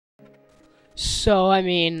So I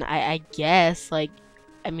mean, I guess like,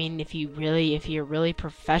 I mean, if you're really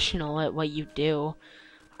professional at what you do,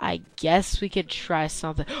 I guess we could try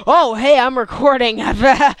something. Oh, hey, I'm recording.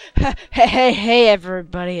 Hey,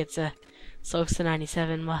 everybody, it's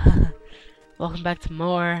Slokes97. Welcome back to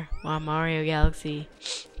more Mario Galaxy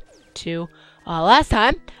 2. Last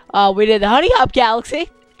time, we did the Honey Hop Galaxy.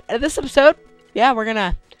 In this episode, yeah, we're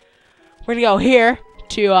gonna go here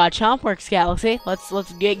to Chompworks Galaxy.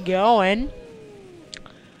 Let's get going.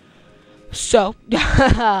 So,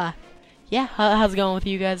 yeah, how's it going with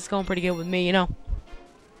you guys? It's going pretty good with me, you know.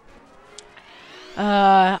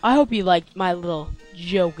 I hope you liked my little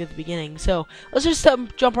joke at the beginning. So, let's just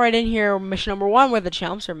jump right in here. Mission number 1, where the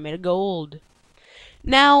Chomps are made of gold.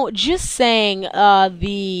 Now, just saying,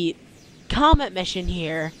 the comment mission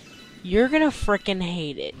here, you're gonna frickin'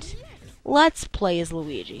 hate it. Let's play as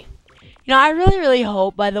Luigi. You know, I really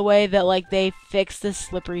hope, by the way, that, like, they fix the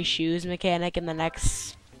slippery shoes mechanic in the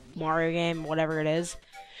next Mario game, whatever it is.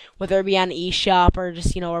 Whether it be on eShop or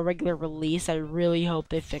just, you know, a regular release, I really hope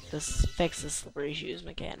they fix the slippery shoes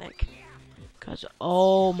mechanic. Because,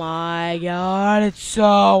 oh my god, it's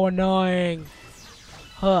so annoying.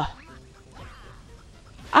 Huh.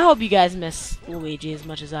 I hope you guys miss Luigi as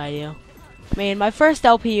much as I do. I mean, my first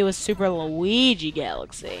LP was Super Luigi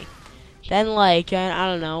Galaxy. Then, like, I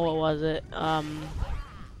don't know, what was it?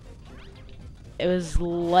 It was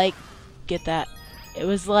like, get that. It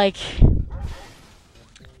was like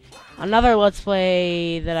another Let's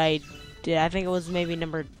Play that I did. I think it was maybe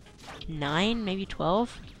number 9, maybe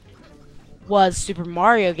 12. Was Super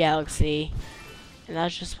Mario Galaxy, and that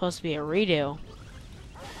was just supposed to be a redo.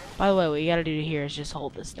 By the way, what you gotta do here is just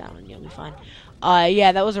hold this down and you'll be fine.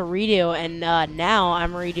 Yeah, that was a redo, and now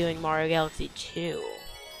I'm redoing Mario Galaxy 2.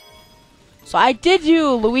 So I did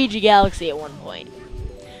do Luigi Galaxy at one point.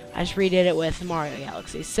 I just redid it with Mario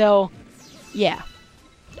Galaxy. So, yeah.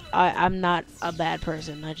 I'm not a bad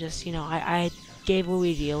person. I just, you know, I gave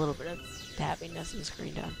Luigi a little bit of happiness and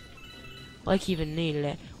screen time. Like he even needed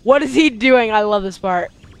it. What is he doing? I love this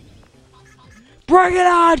part. Bring it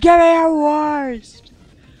on! Give me your worst!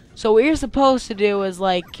 So what you're supposed to do is,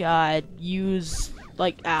 like, use,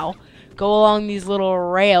 like, go along these little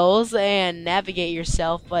rails and navigate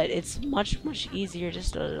yourself, but it's much easier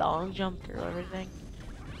just to long jump through everything.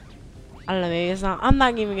 I don't know, maybe it's not. I'm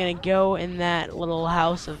not even gonna go in that little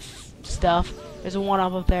house of stuff. There's a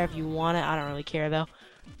one-up there if you want it. I don't really care though.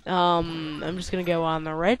 I'm just gonna go on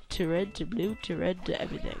the red to blue to red to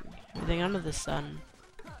everything. Everything under the sun.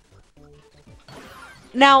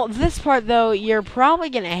 Now, this part though, you're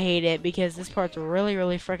probably gonna hate it because this part's really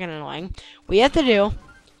freaking annoying. What you have to do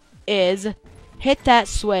is hit that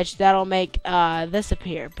switch. That'll make this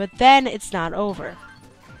appear. But then it's not over.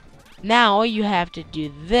 Now you have to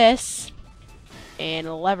do this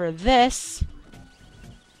and lever this,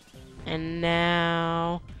 and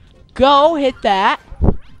now go hit that.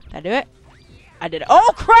 Did I do it? I did it.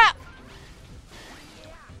 Oh crap!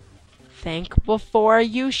 Think before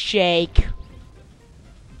you shake.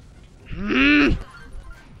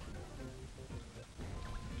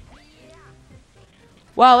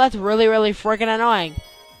 Wow, that's really freaking annoying.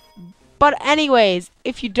 But anyways,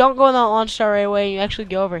 if you don't go in that launch star right away and you actually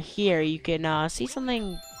go over here, you can see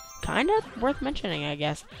something kind of worth mentioning, I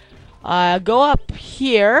guess. Go up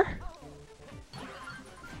here.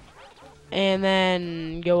 And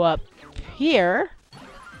then go up here.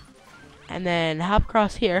 And then hop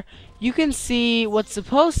across here. You can see what's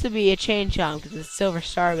supposed to be a chain chomp because it's silver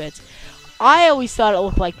star bits. I always thought it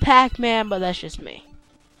looked like Pac-Man, but that's just me.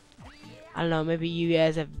 I don't know, maybe you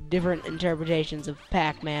guys have different interpretations of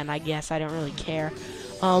Pac-Man, I guess. I don't really care.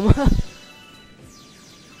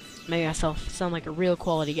 Maybe I sound like a real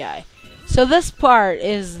quality guy. So this part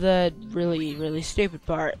is the really stupid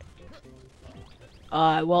part.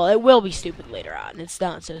 Well, it will be stupid later on. It's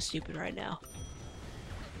not so stupid right now.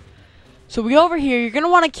 So we go over here. You're going to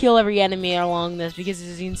want to kill every enemy along this because,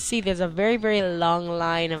 as you can see, there's a very long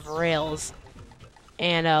line of rails.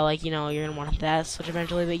 And, like, you know, you're going to want that switch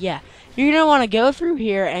eventually. But, yeah, you're going to want to go through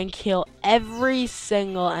here and kill every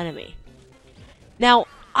single enemy. Now,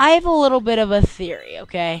 I have a little bit of a theory,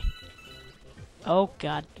 okay? Oh,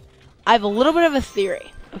 God. I have a little bit of a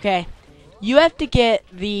theory, okay? You have to get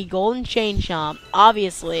the golden chain chomp,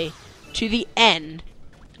 obviously, to the end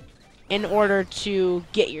in order to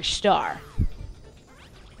get your star.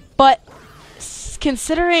 But,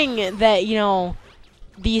 considering that, you know,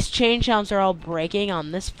 these chain chomps are all breaking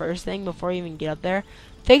on this first thing before you even get up there,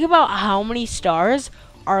 think about how many stars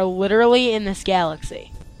are literally in this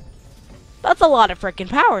galaxy. That's a lot of freaking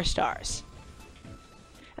power stars.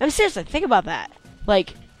 I mean, seriously, think about that.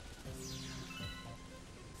 Like,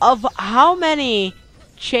 of how many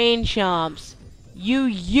chain chomps you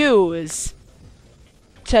use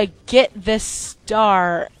to get this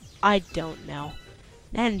star, I don't know.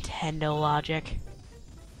 Nintendo logic.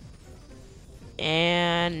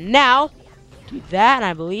 And now, do that, and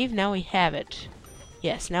I believe now we have it.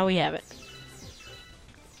 Yes, now we have it.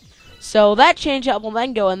 So that chain chomp will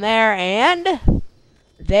then go in there, and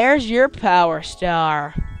there's your power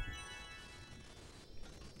star.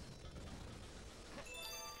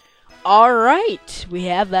 Alright, we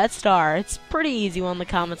have that star. It's pretty easy one. The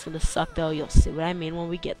comment's gonna suck though. You'll see what I mean when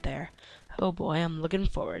we get there. Oh boy, I'm looking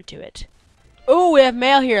forward to it. Oh, we have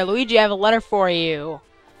mail here. Luigi, I have a letter for you.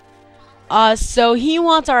 So he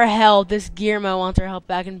wants our help. This Gearmo wants our help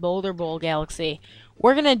back in Boulder Bowl Galaxy.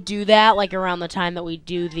 We're gonna do that like around the time that we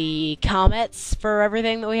do the comets for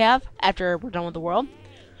everything that we have after we're done with the world.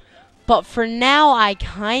 But for now, I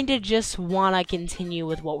kinda just wanna continue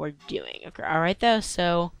with what we're doing. Okay, alright though,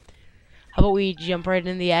 so how about we jump right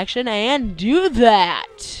into the action and do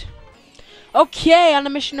that? Okay, on to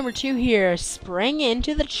mission number 2 here. Spring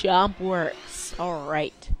into the Chomp Works.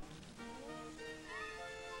 Alright.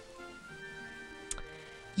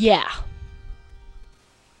 Yeah.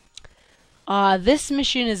 This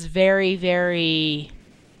mission is very, very...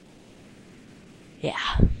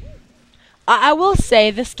 Yeah. I will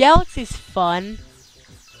say, this galaxy's fun.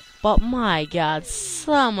 But my god,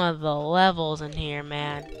 some of the levels in here,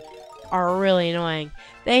 man, are really annoying.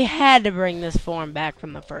 They had to bring this form back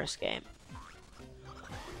from the first game.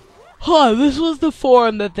 Huh, this was the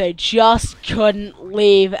form that they just couldn't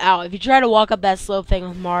leave out. If you try to walk up that slope thing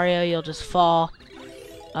with Mario, you'll just fall.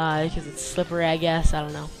 Because it's slippery, I guess. I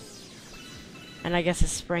don't know. And I guess a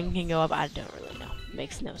spring can go up. I don't really know.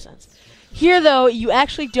 Makes no sense. Here, though, you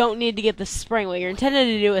actually don't need to get the spring. What you're intended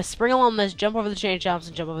to do is spring along this, jump over the chain chomps,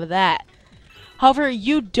 and jump over that. However,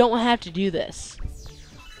 you don't have to do this.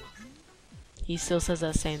 He still says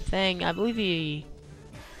that same thing. I believe he...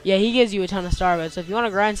 Yeah, he gives you a ton of star bits. So if you want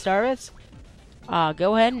to grind star bits,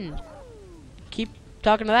 go ahead and keep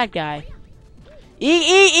talking to that guy. Eek,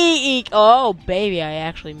 eek, eek, eek. Oh, baby, I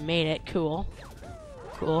actually made it. Cool.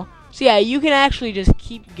 Cool. So yeah, you can actually just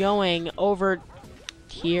keep going over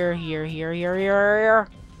here, here, here, here, here, here.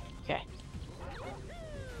 Okay.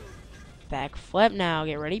 Back flip now.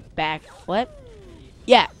 Get ready. Back flip.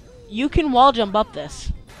 Yeah, you can wall jump up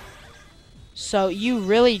this. So you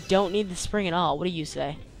really don't need the spring at all. What do you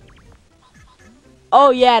say?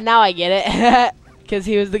 Oh yeah, now I get it. Because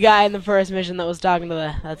he was the guy in the first mission that was talking to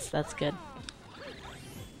the... That's good.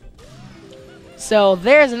 So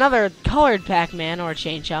there's another colored Pac-Man or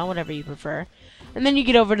Chain Chomp, whatever you prefer. And then you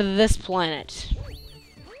get over to this planet.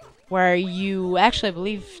 Where you... Actually, I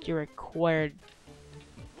believe you're required...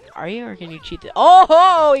 Are you? Or can you cheat it? Oh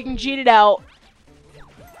ho! You can cheat it out.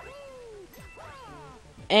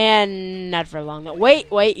 And not for long though. Wait,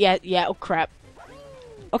 yeah, oh crap.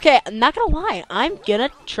 Okay, I'm not gonna lie. I'm gonna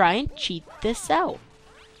try and cheat this out.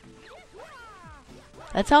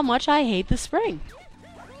 That's how much I hate the spring.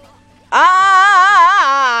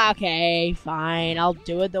 Okay, fine. I'll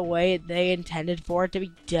do it the way they intended for it to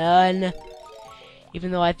be done.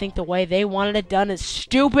 Even though I think the way they wanted it done is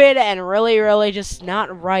stupid and really, really just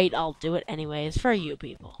not right, I'll do it anyways for you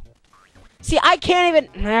people. See, I can't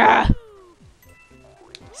even...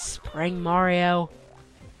 Spring Mario.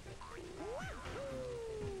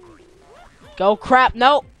 Go crap,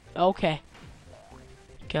 no. Okay.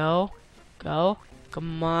 Go.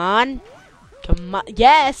 Come on. Come on.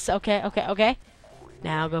 Yes. Okay.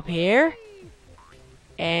 Now go up here.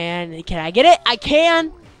 And can I get it? I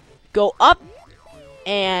can. Go up.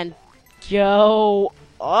 And go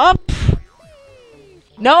up.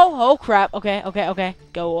 No. Oh crap. Okay.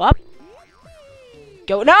 Go up.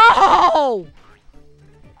 Go. No!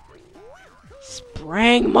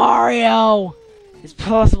 Spring Mario is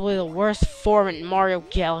possibly the worst form in Mario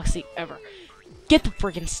Galaxy ever. Get the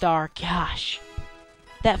freaking star. Gosh.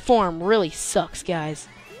 That form really sucks, guys.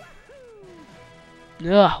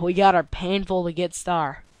 Ugh, we got our painful to get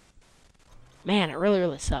star. Man, it really,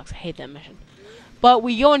 really sucks. I hate that mission. But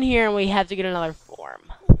we go in here and we have to get another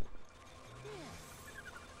form.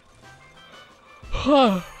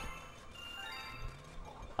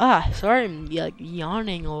 Sorry I'm like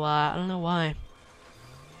yawning a lot. I don't know why.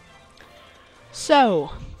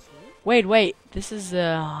 So, wait. This is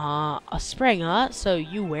a spring, huh? So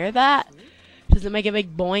you wear that? Does it make a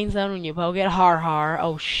big boing sound when you poke it? Har.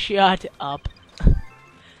 Oh, shut up.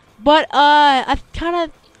 But, I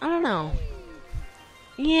don't know.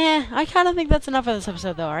 Yeah, I kind of think that's enough of this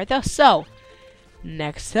episode, though, alright, though? So,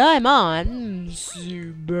 next time on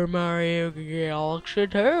Super Mario Galaxy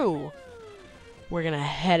 2, we're gonna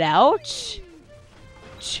head out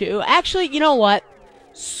 2. Actually, you know what?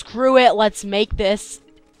 Screw it. Let's make this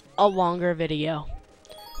a longer video.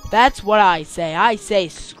 That's what I say. I say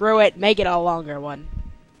screw it. Make it a longer one.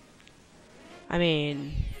 I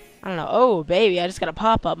mean, I don't know. Oh, baby, I just got a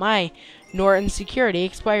pop-up. My Norton security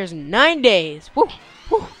expires in 9 days. Woo,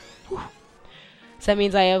 woo, woo. So that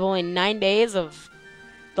means I have only 9 days of,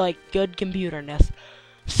 like, good computerness.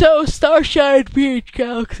 So, Starshine Beach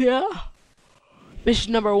Galaxy, yeah.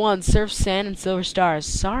 Mission number 1, surf sand and silver stars.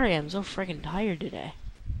 Sorry, I'm so freaking tired today.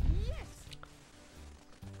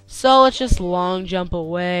 So, let's just long jump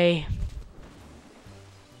away.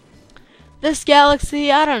 This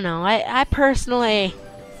galaxy, I don't know. I personally,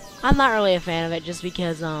 I'm not really a fan of it just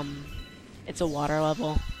because, it's a water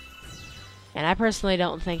level. And I personally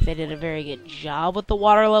don't think they did a very good job with the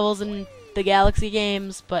water levels in the Galaxy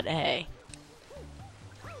games, but hey.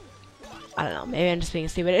 I don't know, maybe I'm just being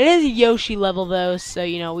stupid. It is a Yoshi level though, so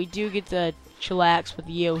you know, we do get to chillax with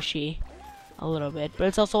Yoshi a little bit. But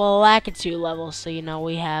it's also a Lakitu level, so you know,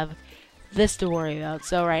 we have this to worry about.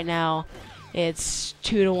 So right now, it's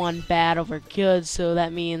 2-to-1 bad over good, so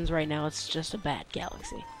that means right now it's just a bad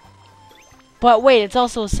galaxy. But wait, it's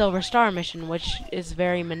also a Silver Star mission, which is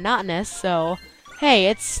very monotonous, so hey,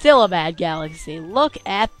 it's still a bad galaxy. Look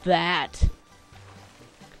at that.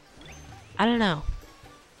 I don't know.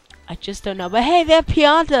 I just don't know. But hey, they have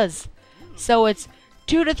Piantas! So it's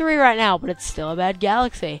 2-to-3 right now, but it's still a bad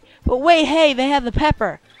galaxy. But wait, hey, they have the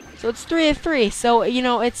Pepper. So it's 3-to-3. So, you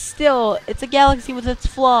know, it's a galaxy with its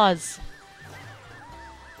flaws.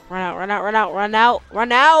 Run out, run out, run out, run out,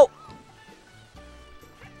 run out!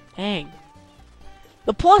 Dang.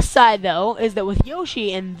 The plus side, though, is that with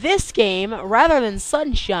Yoshi in this game, rather than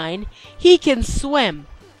Sunshine, he can swim.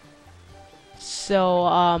 So,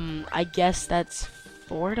 I guess that's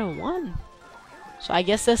 4-to-1. So I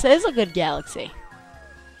guess this is a good galaxy.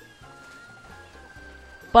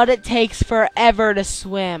 But it takes forever to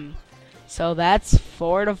swim. So that's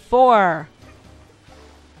 4-to-4.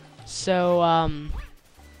 So,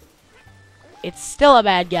 it's still a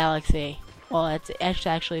bad galaxy. Well, it's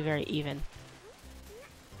actually very even.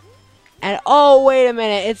 And oh, wait a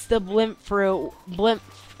minute, it's the blimp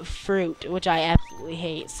fruit, which I absolutely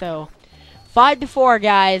hate. So 5-to-4,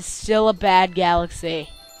 guys, still a bad galaxy.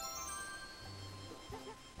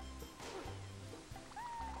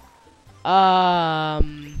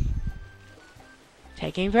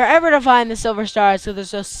 Taking forever to find the silver stars, so they're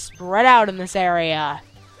so spread out in this area.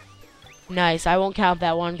 Nice, I won't count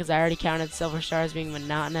that one because I already counted silver stars being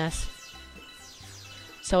monotonous.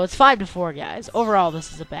 So it's 5-to-4, guys. Overall,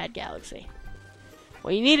 this is a bad galaxy.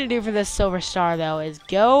 What you need to do for this silver star, though, is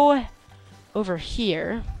go over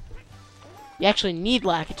here. You actually need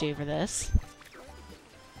Lakitu for this.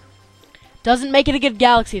 Doesn't make it a good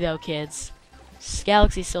galaxy, though, kids. This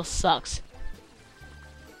galaxy still sucks.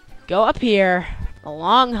 Go up here, a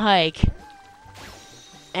long hike,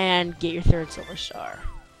 and get your 3rd silver star.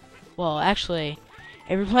 Well, actually,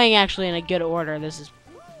 if you're playing actually in a good order, this is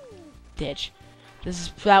ditch.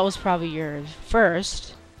 That was probably your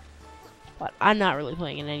first, but I'm not really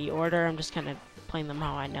playing in any order. I'm just kind of playing them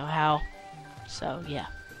how I know how. So yeah.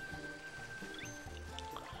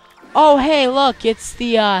 Oh hey, look, it's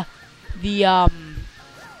these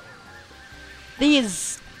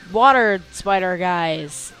water spider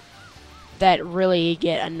guys that really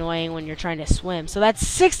get annoying when you're trying to swim. So that's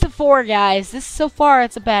 6-to-4, guys. So far,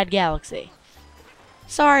 it's a bad galaxy.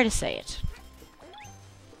 Sorry to say it.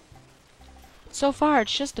 So far,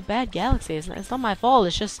 it's just a bad galaxy. It's not my fault.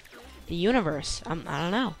 It's just the universe. I don't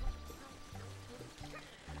know.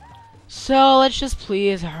 So, let's just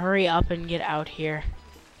please hurry up and get out here.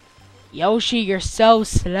 Yoshi, you're so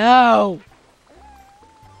slow.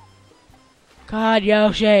 God,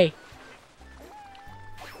 Yoshi.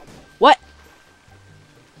 What?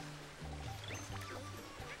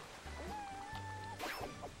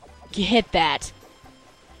 You hit that.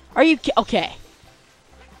 Are you okay?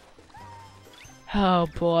 Oh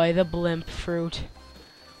boy, the blimp fruit.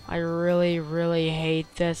 I really, really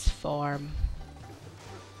hate this form.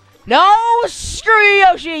 No! Screw you,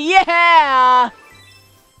 Yoshi! Yeah!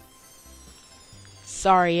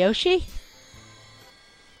 Sorry, Yoshi.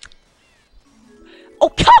 Oh,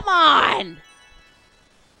 come on!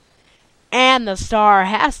 And the star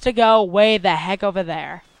has to go way the heck over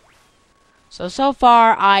there. So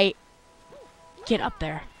far, I... Get up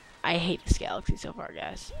there. I hate this galaxy so far,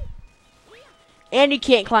 guys. And you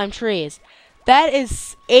can't climb trees. That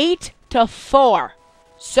is 8-to-4.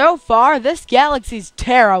 So far, this galaxy's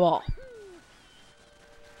terrible.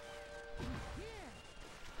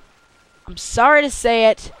 I'm sorry to say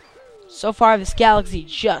it. So far, this galaxy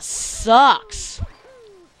just sucks.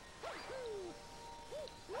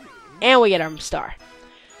 and we get our star.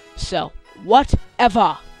 So,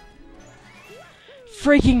 whatever.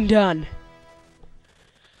 Freaking done.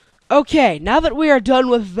 Okay, now that we are done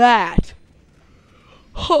with that,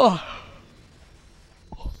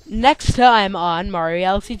 next time on Mario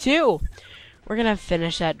Galaxy 2, we're gonna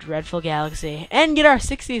finish that dreadful galaxy and get our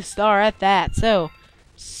 60th star at that. So,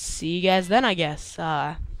 see you guys then, I guess.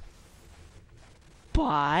 Bye.